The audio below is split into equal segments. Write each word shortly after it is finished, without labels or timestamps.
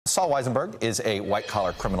Saul Wisenberg is a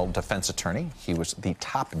white-collar criminal defense attorney. He was the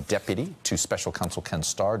top deputy to Special Counsel Ken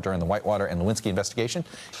Starr during the Whitewater and Lewinsky investigation.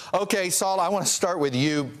 Okay, Saul, I want to start with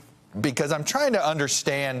you because I'm trying to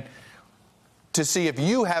understand, to see if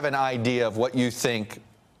you have an idea of what you think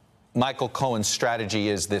Michael Cohen's strategy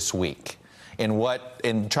is this week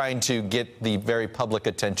in trying to get the very public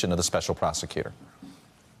attention of the special prosecutor.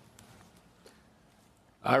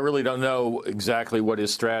 I really don't know exactly what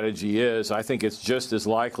his strategy is. I think it's just as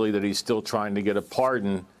likely that he's still trying to get a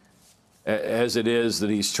pardon as it is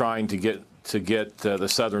that he's trying to get the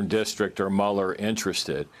Southern District or Mueller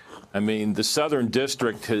interested. I mean, the Southern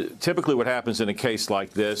District, typically what happens in a case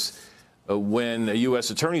like this, when a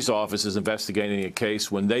U.S. Attorney's Office is investigating a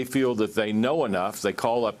case, when they feel that they know enough, they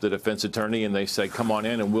call up the defense attorney and they say, come on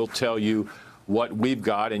in and we'll tell you what we've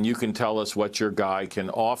got and you can tell us what your guy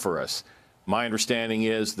can offer us. My understanding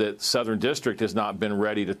is that Southern District has not been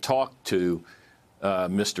ready to talk to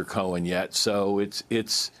Mr. Cohen yet. So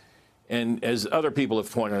and as other people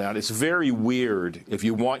have pointed out, it's very weird. If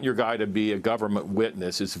you want your guy to be a government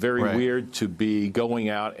witness, it's very weird to be going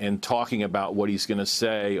out and talking about what he's going to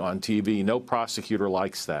say on TV. No prosecutor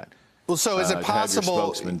likes that. Well, so is it possible? To have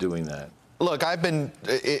your spokesman doing that. Look,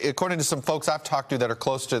 according to some folks I've talked to that are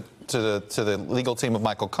close to the legal team of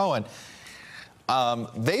Michael Cohen,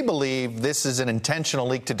 they believe this is an intentional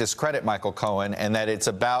leak to discredit Michael Cohen, and that it's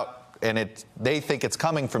about, they think it's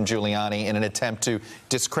coming from Giuliani in an attempt to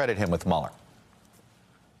discredit him with Mueller.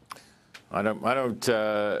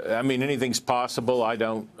 I mean, anything's possible.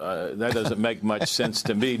 That doesn't make much sense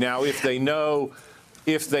to me. Now, if they know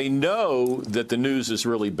that the news is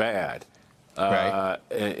really bad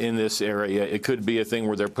in this area, it could be a thing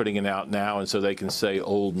where they're putting it out now, and so they can say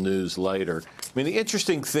old news later. I mean, the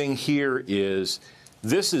interesting thing here is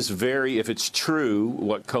this is if it's true,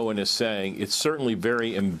 what Cohen is saying, it's certainly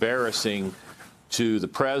very embarrassing to the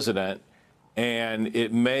president, and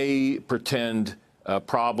it may portend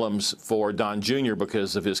problems for Don Jr.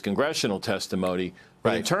 because of his congressional testimony.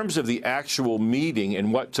 But in terms of the actual meeting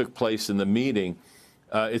and what took place in the meeting,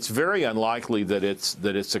 it's very unlikely that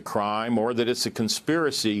it's a crime or that it's a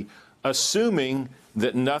conspiracy, assuming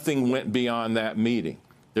that nothing went beyond that meeting.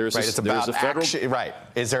 There's a federal action,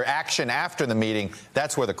 Is there action after the meeting?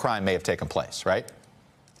 That's where the crime may have taken place, right?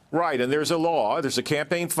 Right, and there's a law. There's a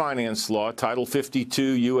campaign finance law, Title 52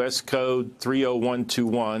 U.S. Code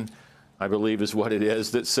 30121, I believe is what it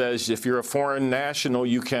is, that says if you're a foreign national,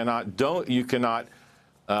 you cannot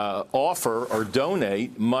offer or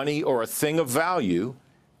donate money or a thing of value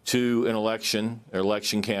to an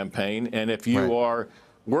election campaign. And if you are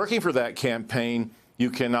working for that campaign, you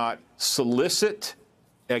cannot solicit,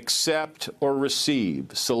 accept, or receive.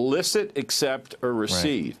 Solicit, accept, or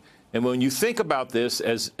receive. And when you think about this,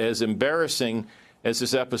 as embarrassing as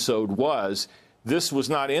this episode was, this was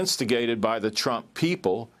not instigated by the Trump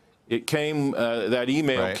people. It came, that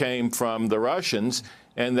email came from the Russians,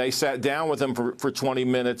 and they sat down with them for 20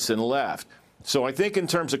 minutes and left. So I think in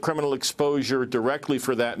terms of criminal exposure directly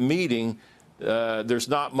for that meeting, there's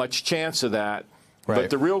not much chance of that. But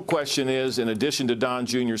the real question is, in addition to Don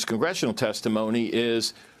Jr.'s congressional testimony,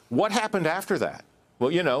 is what happened after that?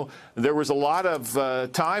 Well, you know, there was a lot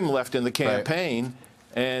of time left in the campaign,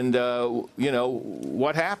 and, you know,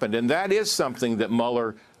 what happened? And that is something that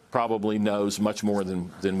Mueller probably knows much more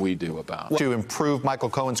than we do about. To improve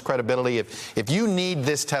Michael Cohen's credibility, if you need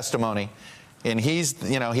this testimony, and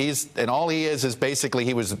and all he is basically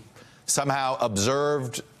he was somehow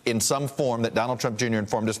observed in some form that Donald Trump Jr.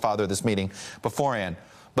 informed his father of this meeting beforehand.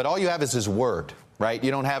 But all you have is his word, right?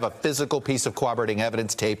 You don't have a physical piece of corroborating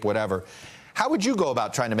evidence, tape, whatever. How would you go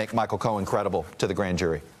about trying to make Michael Cohen credible to the grand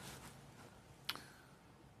jury?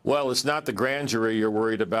 Well, it's not the grand jury you're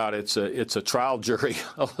worried about. It's a trial jury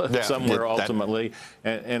somewhere ultimately.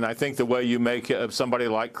 And I think the way you make somebody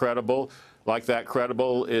like that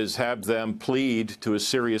credible is have them plead to a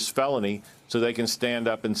serious felony so they can stand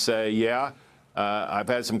up and say, yeah, I've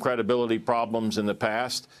had some credibility problems in the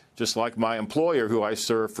past, just like my employer who I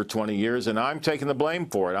served for 20 years, and I'm taking the blame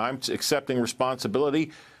for it. I'm accepting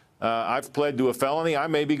responsibility. I've pled to a felony. I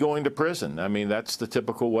may be going to prison. I mean, that's the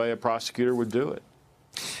typical way a prosecutor would do it.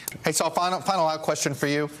 Hey, Saul, final question for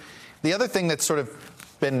you. The other thing that's sort of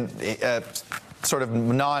been sort of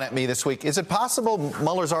gnawing at me this week, is it possible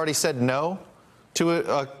Mueller's already said no to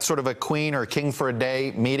a sort of a queen or a king for a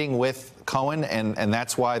day meeting with Cohen, and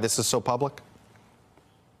that's why this is so public?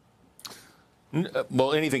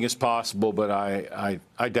 Well, anything is possible, but I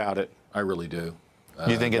doubt it. I really do.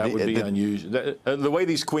 You think that would be unusual? The way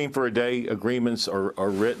these queen for a day agreements are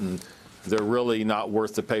written, they're really not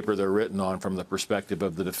worth the paper they're written on from the perspective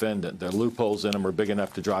of the defendant. The loopholes in them are big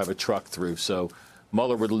enough to drive a truck through. So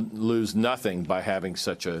Mueller would lose nothing by having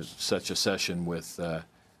such a session with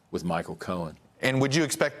Michael Cohen. And would you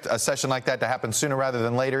expect a session like that to happen sooner rather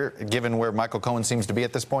than later, given where Michael Cohen seems to be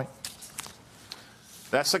at this point?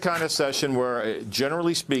 That's the kind of session where,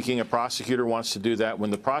 generally speaking, a prosecutor wants to do that when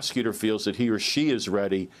the prosecutor feels that he or she is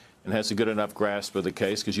ready and has a good enough grasp of the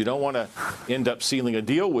case, because you don't want to end up sealing a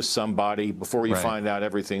deal with somebody before you find out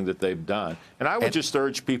everything that they've done. And I would just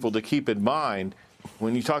urge people to keep in mind,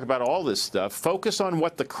 when you talk about all this stuff, focus on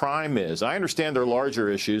what the crime is. I understand there are larger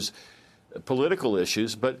issues, political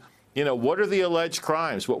issues, but, you know, what are the alleged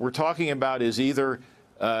crimes? What we're talking about is either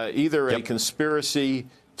a conspiracy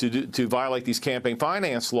to violate these campaign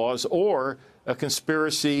finance laws, or a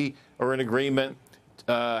conspiracy or an agreement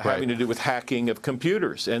having to do with hacking of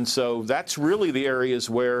computers. And so that's really the areas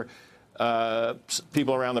where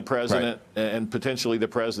people around the president and potentially the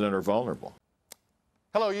president are vulnerable.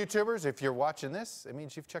 Hello, YouTubers. If you're watching this, it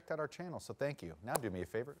means you've checked out our channel, so thank you. Now do me a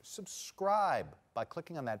favor, subscribe by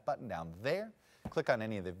clicking on that button down there. Click on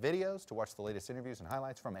any of the videos to watch the latest interviews and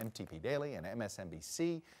highlights from MTP Daily and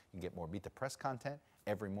MSNBC. You can get more Beat the Press content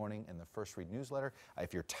every morning in the First Read newsletter.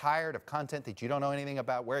 If you're tired of content that you don't know anything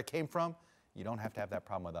about where it came from, you don't have to have that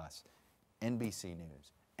problem with us. NBC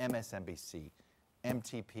News, MSNBC,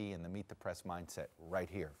 MTP, and the Meet the Press mindset right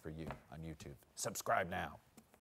here for you on YouTube. Subscribe now.